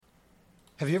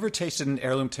Have you ever tasted an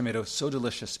heirloom tomato so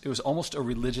delicious it was almost a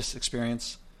religious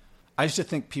experience? I used to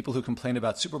think people who complained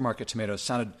about supermarket tomatoes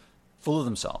sounded full of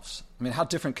themselves. I mean, how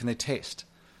different can they taste?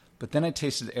 But then I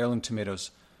tasted heirloom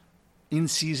tomatoes in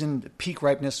season, peak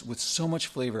ripeness, with so much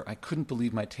flavor, I couldn't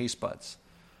believe my taste buds.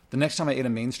 The next time I ate a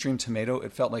mainstream tomato,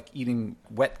 it felt like eating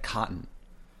wet cotton.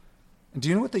 And do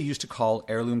you know what they used to call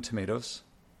heirloom tomatoes?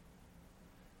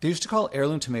 They used to call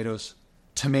heirloom tomatoes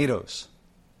tomatoes.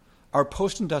 Our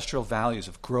post-industrial values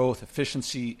of growth,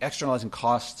 efficiency, externalizing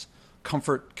costs,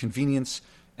 comfort, convenience,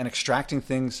 and extracting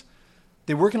things,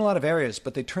 they work in a lot of areas,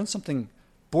 but they turn something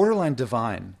borderline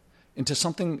divine into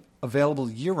something available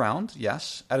year-round,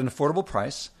 yes, at an affordable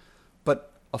price,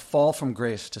 but a fall from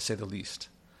grace, to say the least.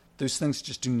 Those things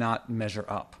just do not measure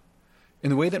up. In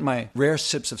the way that my rare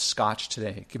sips of scotch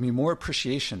today give me more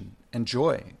appreciation and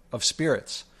joy of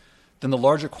spirits than the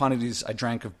larger quantities I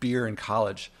drank of beer in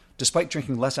college, despite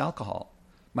drinking less alcohol,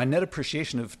 my net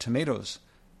appreciation of tomatoes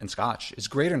and scotch is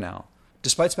greater now,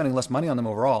 despite spending less money on them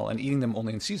overall and eating them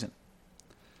only in season.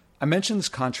 I mentioned this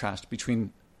contrast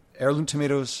between heirloom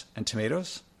tomatoes and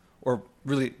tomatoes, or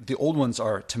really the old ones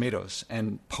are tomatoes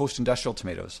and post-industrial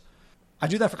tomatoes. I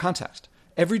do that for context.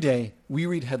 Every day, we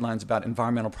read headlines about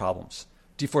environmental problems: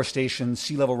 deforestation,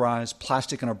 sea level rise,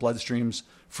 plastic in our bloodstreams,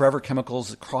 forever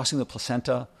chemicals crossing the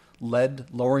placenta, lead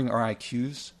lowering our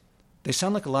IQs. They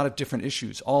sound like a lot of different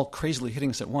issues, all crazily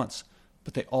hitting us at once,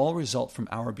 but they all result from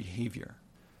our behavior.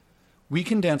 We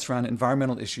can dance around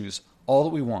environmental issues all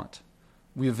that we want.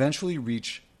 We eventually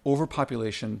reach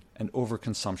overpopulation and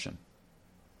overconsumption.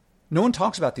 No one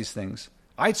talks about these things.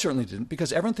 I certainly didn't,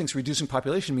 because everyone thinks reducing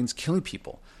population means killing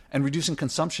people, and reducing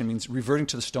consumption means reverting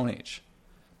to the Stone Age.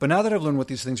 But now that I've learned what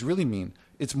these things really mean,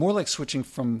 it's more like switching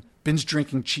from binge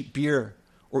drinking cheap beer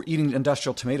or eating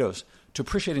industrial tomatoes to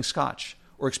appreciating scotch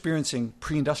or experiencing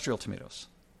pre-industrial tomatoes.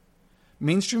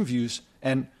 Mainstream views,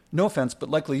 and no offense, but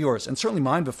likely yours, and certainly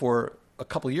mine before a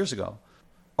couple of years ago,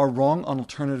 are wrong on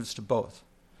alternatives to both.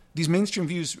 These mainstream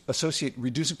views associate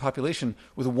reducing population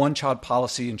with a one-child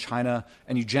policy in China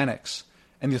and eugenics,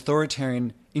 and the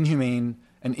authoritarian, inhumane,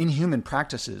 and inhuman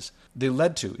practices they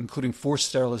led to, including forced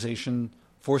sterilization,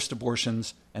 forced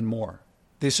abortions, and more.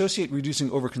 They associate reducing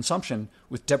overconsumption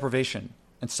with deprivation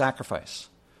and sacrifice.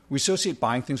 We associate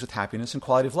buying things with happiness and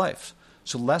quality of life,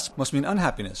 so less must mean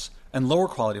unhappiness and lower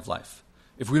quality of life.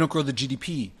 If we don't grow the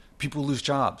GDP, people will lose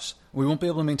jobs. We won't be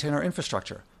able to maintain our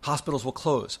infrastructure. Hospitals will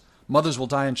close. Mothers will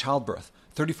die in childbirth.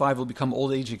 35 will become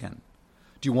old age again.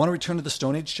 Do you want to return to the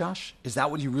Stone Age, Josh? Is that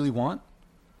what you really want?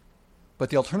 But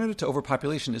the alternative to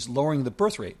overpopulation is lowering the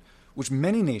birth rate, which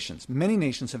many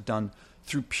nations have done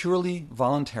through purely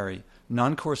voluntary,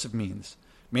 non-coercive means,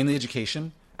 mainly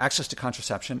education, access to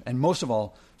contraception, and most of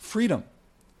all, freedom.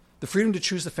 The freedom to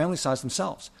choose the family size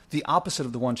themselves, the opposite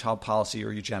of the one-child policy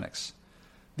or eugenics.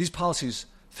 These policies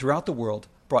throughout the world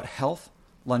brought health,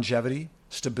 longevity,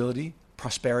 stability,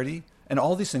 prosperity, and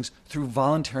all these things through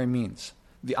voluntary means,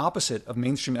 the opposite of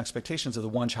mainstream expectations of the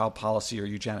one-child policy or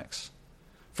eugenics.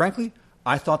 Frankly,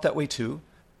 I thought that way too,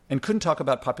 and couldn't talk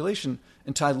about population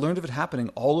until I learned of it happening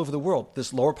all over the world,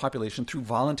 this lower population through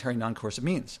voluntary non-coercive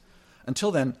means.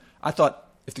 Until then, I thought,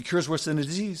 if the cure is worse than the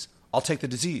disease, I'll take the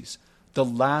disease. The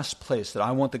last place that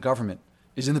I want the government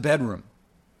is in the bedroom.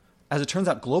 As it turns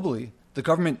out globally, the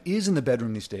government is in the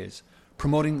bedroom these days,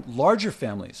 promoting larger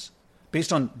families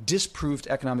based on disproved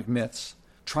economic myths,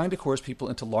 trying to coerce people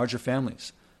into larger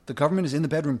families. The government is in the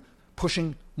bedroom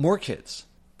pushing more kids,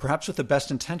 perhaps with the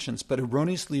best intentions, but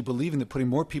erroneously believing that putting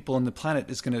more people on the planet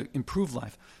is going to improve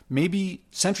life. Maybe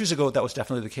centuries ago that was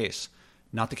definitely the case.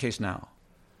 Not the case now.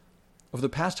 Over the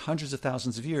past hundreds of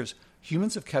thousands of years,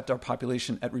 humans have kept our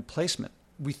population at replacement.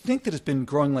 We think that it's been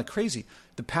growing like crazy.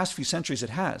 The past few centuries it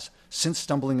has, since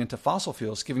stumbling into fossil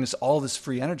fuels, giving us all this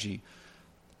free energy.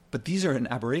 But these are an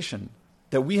aberration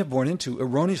that we have born into,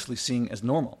 erroneously seeing as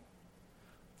normal.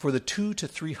 For the 200,000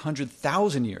 to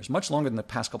 300,000 years, much longer than the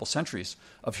past couple centuries,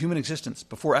 of human existence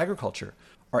before agriculture,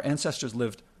 our ancestors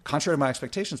lived, contrary to my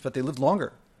expectations, but they lived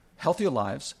longer, healthier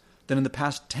lives than in the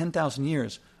past 10,000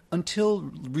 years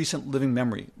until recent living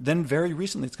memory. Then very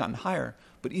recently it's gotten higher,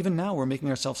 but even now we're making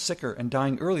ourselves sicker and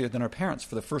dying earlier than our parents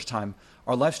for the first time.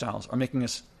 Our lifestyles are making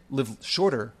us live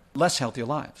shorter, less healthier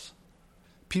lives.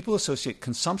 People associate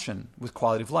consumption with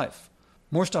quality of life.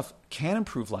 More stuff can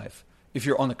improve life if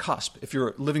you're on the cusp, if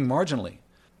you're living marginally.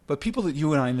 But people that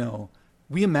you and I know,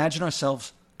 we imagine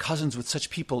ourselves cousins with such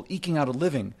people eking out a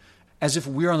living as if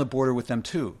we're on the border with them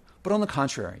too. But on the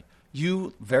contrary,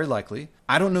 you, very likely,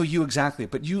 I don't know you exactly,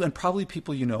 but you and probably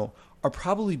people you know are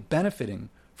probably benefiting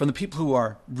from the people who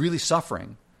are really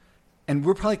suffering, and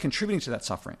we're probably contributing to that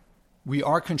suffering. We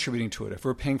are contributing to it if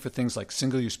we're paying for things like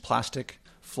single-use plastic,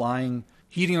 flying,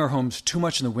 heating our homes too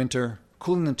much in the winter,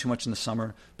 cooling them too much in the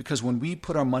summer, because when we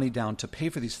put our money down to pay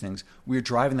for these things, we are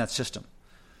driving that system.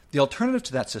 The alternative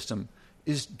to that system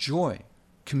is joy,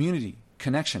 community,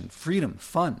 connection, freedom,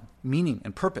 fun, meaning,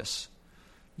 and purpose.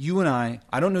 You and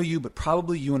I don't know you, but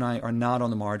probably you and I are not on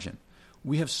the margin.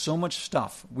 We have so much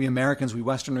stuff. We Americans, we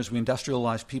Westerners, we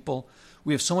industrialized people,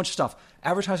 we have so much stuff.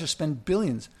 Advertisers spend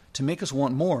billions to make us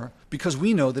want more because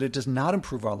we know that it does not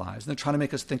improve our lives, and they're trying to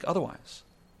make us think otherwise.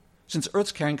 Since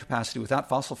Earth's carrying capacity without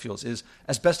fossil fuels is,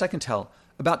 as best I can tell,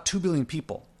 about 2 billion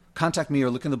people, contact me or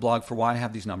look in the blog for why I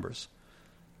have these numbers.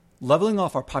 Leveling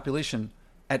off our population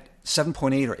at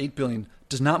 7.8 or 8 billion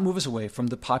does not move us away from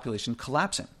the population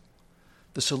collapsing.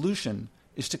 The solution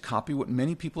is to copy what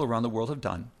many people around the world have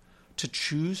done, to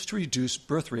choose to reduce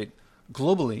birth rate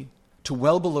globally to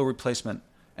well below replacement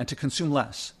and to consume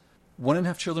less.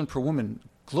 1.5 children per woman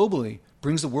globally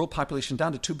brings the world population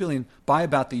down to 2 billion by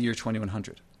about the year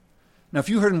 2100. Now, if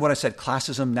you heard in what I said,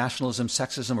 classism, nationalism,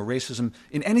 sexism, or racism,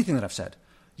 in anything that I've said,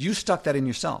 you stuck that in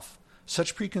yourself.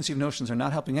 Such preconceived notions are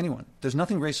not helping anyone. There's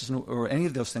nothing racist or any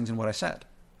of those things in what I said.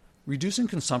 Reducing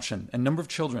consumption and number of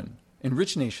children in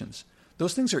rich nations,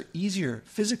 those things are easier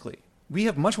physically. We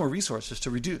have much more resources to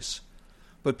reduce.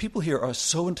 But people here are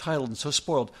so entitled and so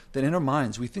spoiled that in our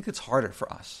minds we think it's harder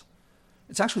for us.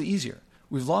 It's actually easier.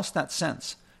 We've lost that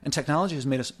sense, and technology has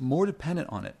made us more dependent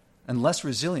on it and less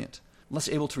resilient, less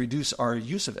able to reduce our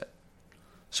use of it.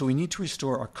 So we need to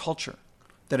restore our culture,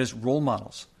 that is role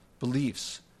models,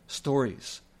 beliefs,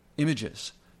 stories,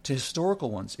 images, to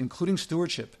historical ones, including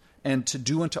stewardship, and to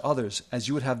do unto others as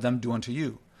you would have them do unto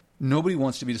you. Nobody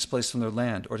wants to be displaced from their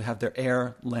land or to have their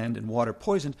air, land, and water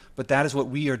poisoned, but that is what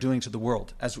we are doing to the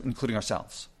world, as including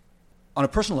ourselves. On a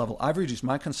personal level, I've reduced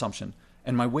my consumption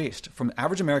and my waste from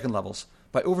average American levels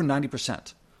by over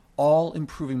 90%, all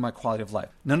improving my quality of life.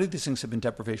 None of these things have been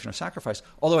deprivation or sacrifice,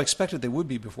 although I expected they would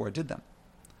be before I did them.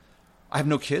 I have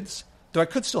no kids, though I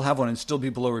could still have one and still be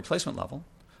below replacement level.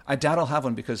 I doubt I'll have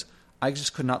one because I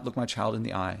just could not look my child in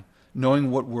the eye,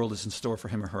 knowing what world is in store for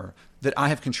him or her that I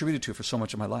have contributed to for so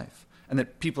much of my life, and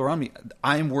that people around me,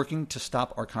 I am working to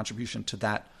stop our contribution to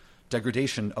that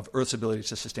degradation of Earth's ability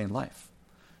to sustain life.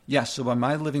 Yes, so by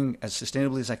my living as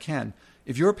sustainably as I can,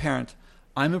 if you're a parent,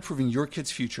 I'm improving your kid's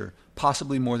future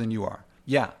possibly more than you are.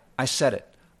 Yeah, I said it.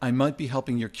 I might be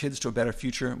helping your kids to a better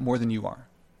future more than you are.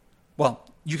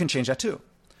 Well, you can change that too.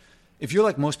 If you're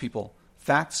like most people,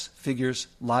 facts, figures,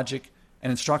 logic, and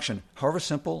instruction, however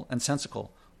simple and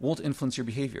sensical, won't influence your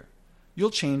behavior. You'll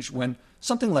change when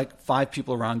something like 5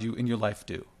 people around you in your life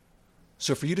do.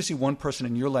 So for you to see one person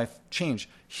in your life change,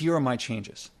 here are my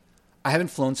changes. I haven't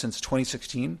flown since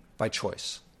 2016 by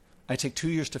choice. I take 2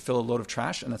 years to fill a load of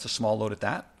trash, and that's a small load at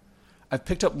that. I've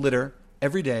picked up litter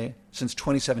every day since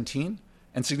 2017,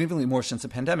 and significantly more since the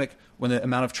pandemic, when the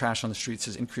amount of trash on the streets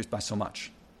has increased by so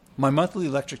much. My monthly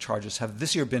electric charges have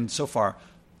this year been so far,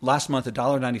 last month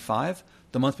 $1.95,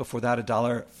 the month before that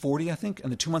 $1.40, I think,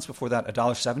 and the 2 months before that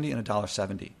 $1.70 and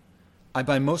 $1.70. I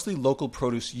buy mostly local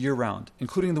produce year-round,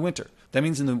 including in the winter. That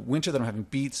means in the winter that I'm having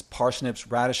beets, parsnips,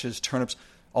 radishes, turnips,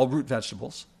 all root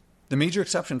vegetables. The major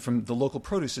exception from the local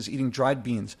produce is eating dried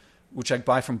beans, which I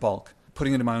buy from bulk,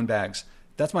 putting into my own bags.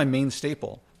 That's my main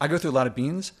staple. I go through a lot of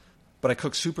beans, but I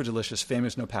cook super delicious,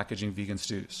 famous, no-packaging vegan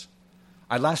stews.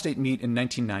 I last ate meat in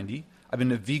 1990. I've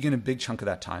been a vegan a big chunk of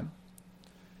that time.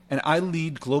 And I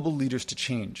lead global leaders to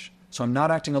change. So I'm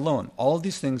not acting alone. All of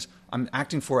these things I'm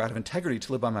acting for out of integrity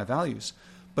to live by my values.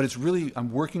 But it's really,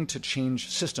 I'm working to change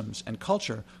systems and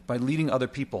culture by leading other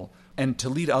people. And to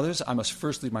lead others, I must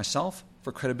first lead myself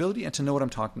for credibility and to know what I'm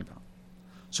talking about.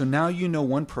 So now you know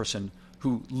one person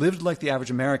who lived like the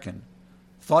average American,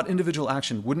 thought individual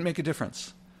action wouldn't make a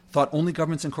difference, thought only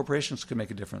governments and corporations could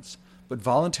make a difference, but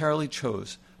voluntarily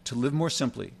chose to live more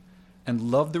simply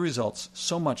and love the results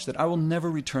so much that I will never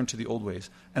return to the old ways,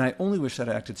 and I only wish that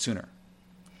I acted sooner.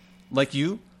 Like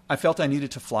you, I felt I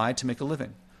needed to fly to make a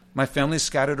living. My family is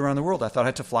scattered around the world. I thought I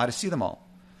had to fly to see them all.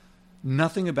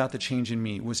 Nothing about the change in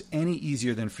me was any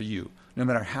easier than for you, no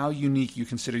matter how unique you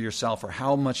consider yourself or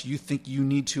how much you think you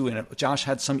need to, and if Josh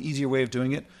had some easier way of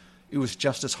doing it, it was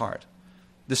just as hard.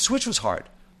 The switch was hard,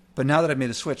 but now that I've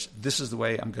made the switch, this is the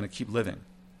way I'm going to keep living.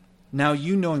 Now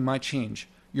you knowing my change,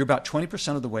 you're about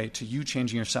 20% of the way to you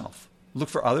changing yourself. Look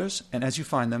for others, and as you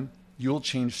find them, you'll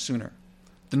change sooner.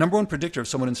 The number one predictor of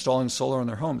someone installing solar in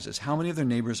their homes is how many of their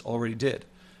neighbors already did.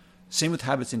 Same with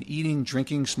habits in eating,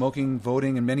 drinking, smoking,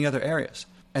 voting, and many other areas.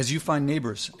 As you find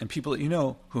neighbors and people that you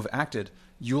know who have acted,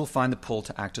 you'll find the pull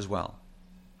to act as well.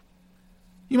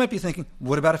 You might be thinking,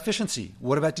 what about efficiency?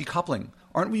 What about decoupling?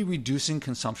 Aren't we reducing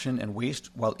consumption and waste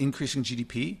while increasing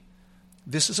GDP?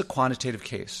 This is a quantitative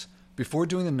case, Before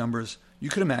doing the numbers, you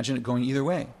could imagine it going either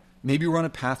way. Maybe we're on a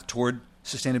path toward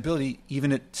sustainability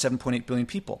even at 7.8 billion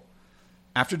people.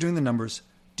 After doing the numbers,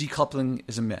 decoupling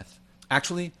is a myth.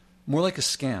 Actually, more like a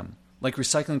scam, like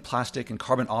recycling plastic and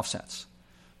carbon offsets.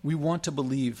 We want to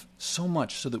believe so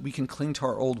much so that we can cling to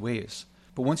our old ways.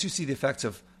 But once you see the effects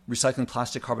of recycling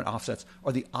plastic carbon offsets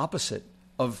are the opposite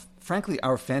of, frankly,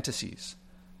 our fantasies,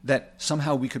 that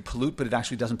somehow we could pollute but it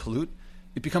actually doesn't pollute,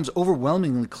 it becomes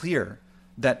overwhelmingly clear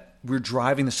that we're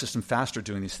driving the system faster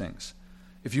doing these things.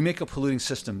 If you make a polluting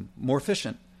system more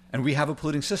efficient, and we have a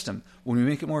polluting system, when we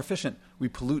make it more efficient, we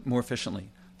pollute more efficiently.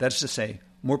 That is to say,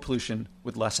 more pollution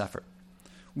with less effort.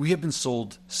 We have been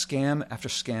sold scam after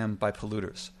scam by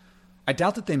polluters. I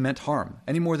doubt that they meant harm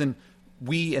any more than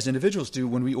we as individuals do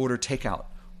when we order takeout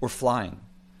or flying.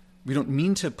 We don't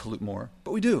mean to pollute more,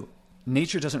 but we do.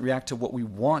 Nature doesn't react to what we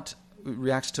want, it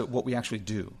reacts to what we actually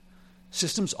do.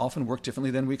 Systems often work differently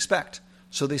than we expect,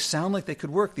 so they sound like they could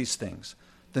work, these things.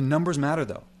 The numbers matter,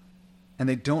 though, and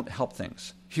they don't help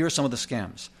things. Here are some of the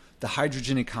scams. The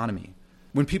hydrogen economy.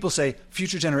 When people say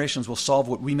future generations will solve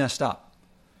what we messed up.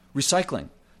 Recycling.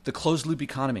 The closed-loop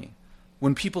economy.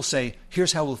 When people say,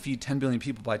 here's how we'll feed 10 billion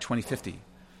people by 2050.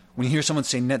 When you hear someone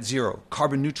say net zero,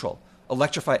 carbon neutral,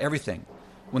 electrify everything.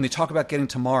 When they talk about getting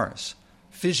to Mars.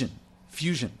 Fission,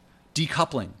 fusion,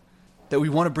 decoupling. That we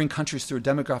want to bring countries through a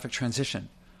demographic transition.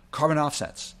 Carbon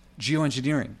offsets,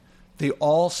 geoengineering. They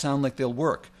all sound like they'll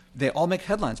work. They all make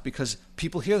headlines because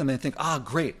people hear them and they think,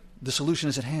 great, the solution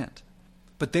is at hand.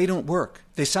 But they don't work.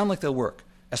 They sound like they'll work.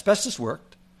 Asbestos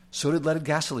worked. So did leaded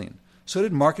gasoline. So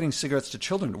did marketing cigarettes to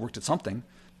children. It worked at something.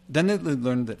 Then they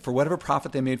learned that for whatever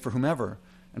profit they made for whomever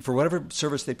and for whatever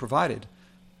service they provided,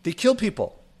 they killed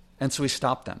people. And so we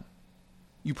stopped them.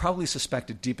 You probably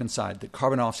suspected deep inside that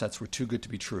carbon offsets were too good to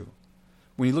be true.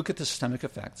 When you look at the systemic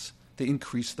effects, they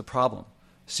increase the problem.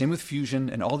 Same with fusion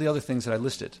and all the other things that I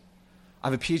listed. I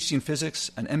have a PhD in physics,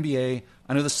 an MBA,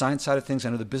 I know the science side of things, I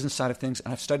know the business side of things,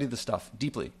 and I've studied this stuff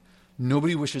deeply.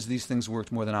 Nobody wishes these things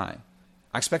worked more than I.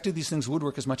 I expected these things would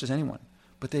work as much as anyone,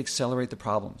 but they accelerate the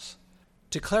problems.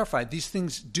 To clarify, these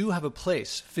things do have a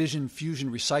place, fission, fusion,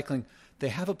 recycling. They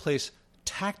have a place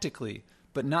tactically,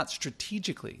 but not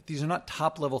strategically. These are not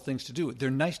top-level things to do. They're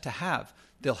nice to have.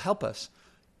 They'll help us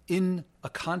in a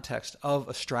context of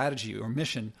a strategy or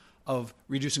mission of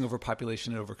reducing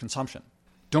overpopulation and overconsumption.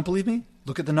 Don't believe me?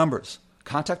 Look at the numbers.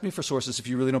 Contact me for sources if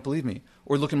you really don't believe me.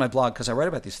 Or look in my blog because I write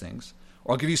about these things.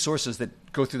 Or I'll give you sources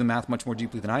that go through the math much more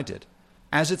deeply than I did.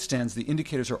 As it stands, the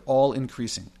indicators are all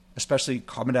increasing, especially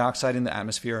carbon dioxide in the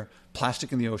atmosphere,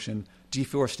 plastic in the ocean,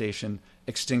 deforestation,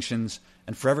 extinctions,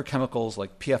 and forever chemicals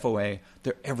like PFOA.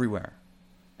 They're everywhere.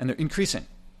 And they're increasing.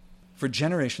 For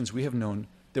generations, we have known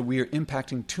that we are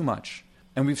impacting too much.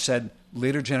 And we've said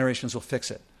later generations will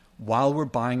fix it, while we're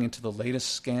buying into the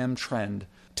latest scam trend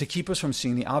to keep us from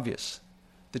seeing the obvious.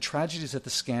 The tragedy is that the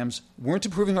scams weren't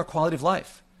improving our quality of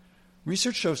life.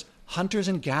 Research shows hunters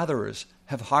and gatherers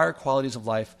have higher qualities of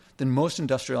life than most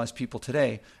industrialized people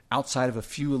today, outside of a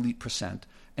few elite percent.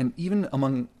 And even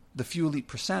among the few elite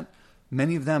percent,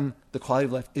 many of them, the quality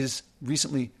of life is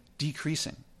recently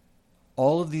decreasing.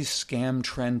 All of these scam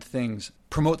trend things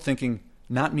promote thinking,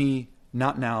 not me,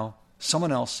 not now,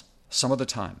 someone else, some other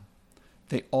time.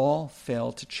 They all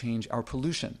fail to change our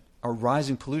pollution, our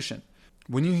rising pollution.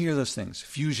 When you hear those things,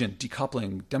 fusion,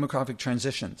 decoupling, demographic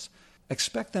transitions,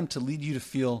 expect them to lead you to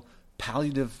feel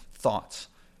palliative thoughts.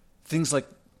 Things like,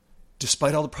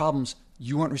 despite all the problems,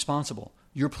 you aren't responsible.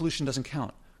 Your pollution doesn't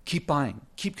count. Keep buying,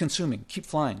 keep consuming, keep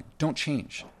flying. Don't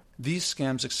change. These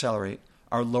scams accelerate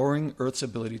our lowering Earth's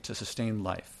ability to sustain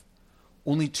life.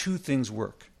 Only two things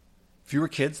work. Fewer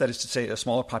kids, that is to say a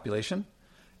smaller population,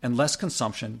 and less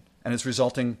consumption, and its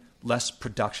resulting less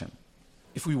production.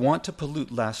 If we want to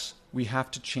pollute less, we have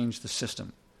to change the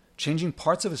system. Changing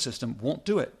parts of a system won't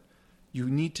do it. You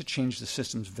need to change the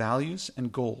system's values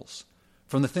and goals.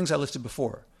 From the things I listed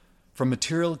before, from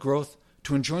material growth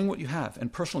to enjoying what you have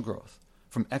and personal growth,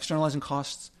 from externalizing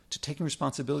costs to taking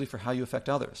responsibility for how you affect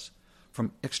others,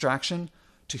 from extraction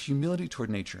to humility toward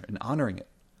nature and honoring it,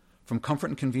 from comfort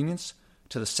and convenience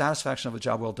to the satisfaction of a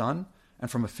job well done,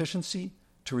 and from efficiency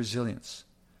to resilience.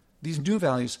 These new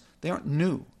values, they aren't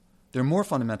new. They're more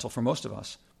fundamental for most of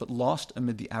us, but lost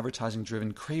amid the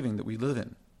advertising-driven craving that we live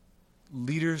in.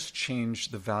 Leaders change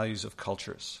the values of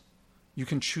cultures. You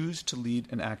can choose to lead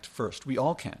and act first. We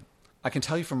all can. I can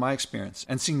tell you from my experience,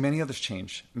 and seeing many others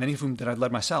change, many of whom that I've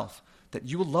led myself, that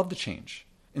you will love the change.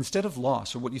 Instead of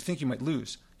loss or what you think you might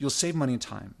lose, you'll save money and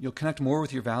time. You'll connect more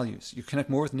with your values. You'll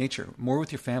connect more with nature, more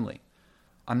with your family.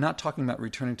 I'm not talking about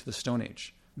returning to the Stone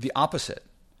Age. The opposite.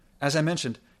 As I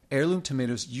mentioned, heirloom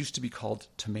tomatoes used to be called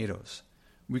tomatoes.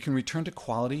 We can return to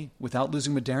quality without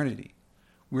losing modernity.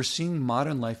 We're seeing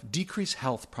modern life decrease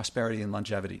health, prosperity, and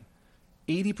longevity.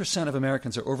 80% of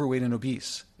Americans are overweight and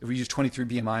obese, if we use 23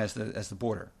 BMI as the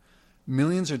border.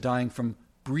 Millions are dying from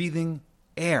breathing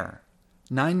air.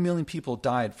 9 million people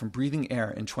died from breathing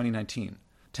air in 2019.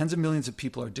 Tens of millions of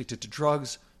people are addicted to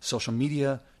drugs, social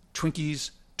media,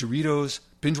 Twinkies, Doritos,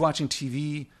 binge-watching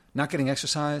TV, not getting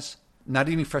exercise, not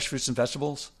eating fresh fruits and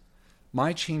vegetables.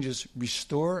 My changes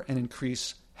restore and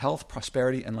increase health,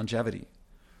 prosperity, and longevity.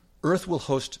 Earth will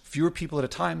host fewer people at a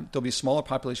time. There'll be a smaller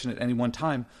population at any one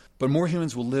time, but more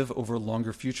humans will live over a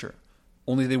longer future.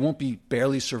 Only they won't be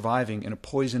barely surviving in a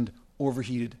poisoned,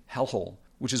 overheated hellhole,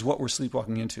 which is what we're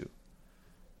sleepwalking into.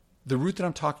 The route that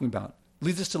I'm talking about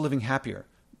leads us to living happier,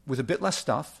 with a bit less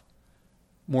stuff,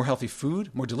 more healthy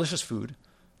food, more delicious food,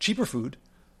 cheaper food,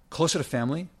 closer to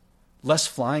family, less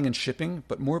flying and shipping,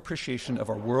 but more appreciation of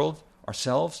our world,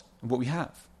 ourselves, and what we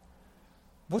have.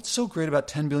 What's so great about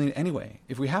 10 billion anyway?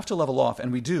 If we have to level off,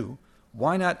 and we do,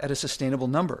 why not at a sustainable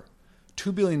number?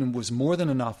 2 billion was more than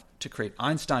enough to create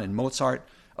Einstein and Mozart.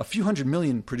 A few hundred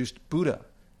million produced Buddha,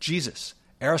 Jesus,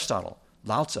 Aristotle,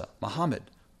 Lao Tzu, Muhammad,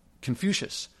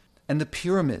 Confucius, and the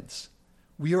pyramids.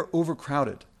 We are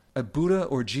overcrowded. A Buddha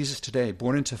or Jesus today,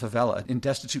 born into favela in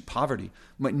destitute poverty,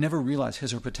 might never realize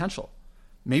his or her potential.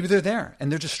 Maybe they're there,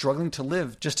 and they're just struggling to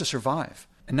live just to survive,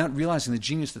 and not realizing the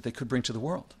genius that they could bring to the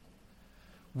world.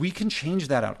 We can change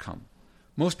that outcome.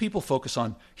 Most people focus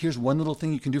on, here's one little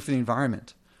thing you can do for the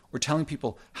environment, or telling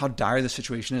people how dire the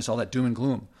situation is, all that doom and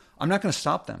gloom. I'm not going to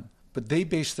stop them, but they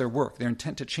base their work, their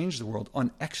intent to change the world,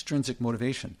 on extrinsic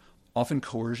motivation, often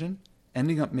coercion,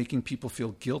 ending up making people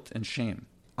feel guilt and shame.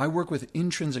 I work with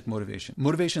intrinsic motivation,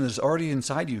 motivation that is already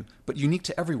inside you, but unique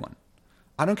to everyone.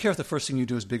 I don't care if the first thing you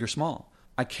do is big or small.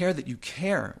 I care that you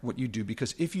care what you do,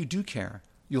 because if you do care,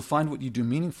 you'll find what you do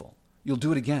meaningful. You'll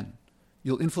do it again.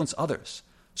 You'll influence others.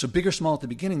 So big or small at the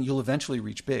beginning, you'll eventually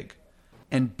reach big.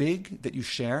 And big that you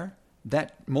share,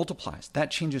 that multiplies.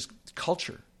 That changes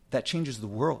culture. That changes the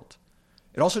world.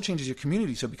 It also changes your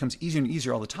community, so it becomes easier and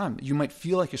easier all the time. You might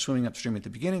feel like you're swimming upstream at the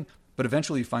beginning, but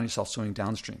eventually you find yourself swimming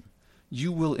downstream.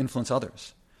 You will influence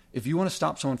others. If you want to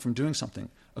stop someone from doing something,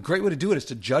 a great way to do it is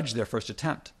to judge their first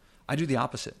attempt. I do the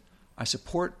opposite. I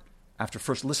support after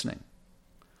first listening.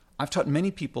 I've taught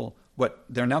many people what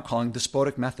they're now calling the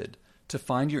Spodek method, to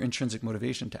find your intrinsic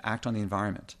motivation to act on the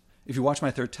environment. If you watch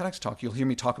my third TEDx talk, you'll hear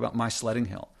me talk about my sledding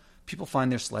hill. People find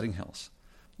their sledding hills.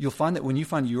 You'll find that when you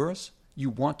find yours, you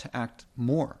want to act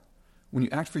more. When you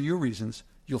act for your reasons,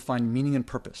 you'll find meaning and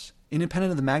purpose,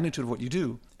 independent of the magnitude of what you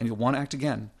do, and you'll want to act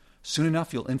again. Soon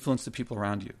enough, you'll influence the people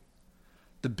around you.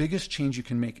 The biggest change you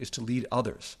can make is to lead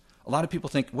others. A lot of people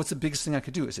think, what's the biggest thing I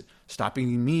could do? Is it stopping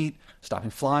eating meat, stopping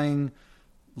flying,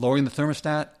 lowering the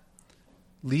thermostat?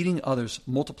 Leading others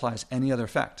multiplies any other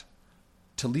effect.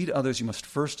 To lead others, you must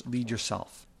first lead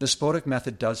yourself. The Spodek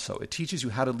method does so. It teaches you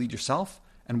how to lead yourself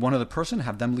and one other person,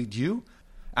 have them lead you.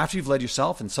 After you've led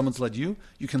yourself and someone's led you,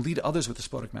 you can lead others with the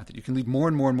Spodek method. You can lead more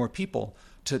and more and more people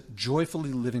to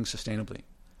joyfully living sustainably.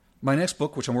 My next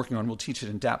book, which I'm working on, will teach it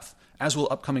in depth, as will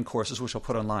upcoming courses, which I'll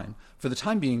put online. For the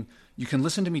time being, you can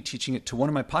listen to me teaching it to one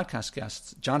of my podcast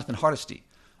guests, Jonathan Hardesty.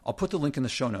 I'll put the link in the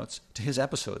show notes to his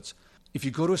episodes. If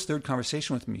you go to his third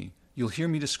conversation with me, you'll hear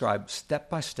me describe step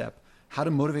by step how to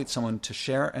motivate someone to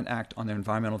share and act on their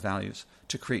environmental values,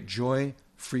 to create joy,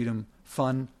 freedom,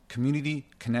 fun, community,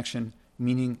 connection,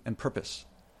 meaning, and purpose.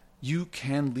 You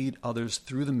can lead others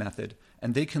through the method,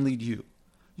 and they can lead you.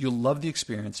 You'll love the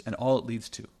experience and all it leads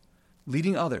to.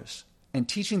 Leading others and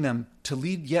teaching them to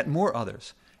lead yet more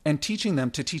others and teaching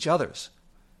them to teach others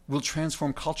will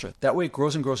transform culture. That way it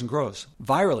grows and grows and grows,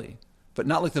 virally, but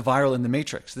not like the viral in the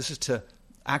Matrix. This is to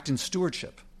act in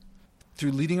stewardship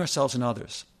through leading ourselves and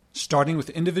others, starting with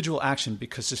individual action,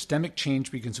 because systemic change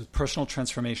begins with personal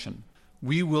transformation.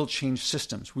 We will change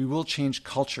systems. We will change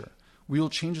culture. We will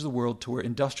change the world to where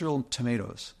industrial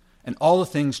tomatoes and all the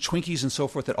things, Twinkies and so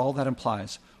forth, that all that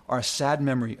implies are a sad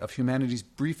memory of humanity's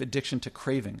brief addiction to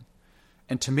craving.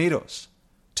 And tomatoes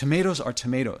are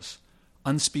tomatoes,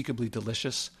 unspeakably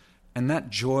delicious, and that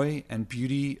joy and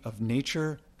beauty of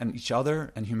nature and each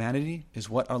other and humanity is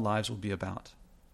what our lives will be about.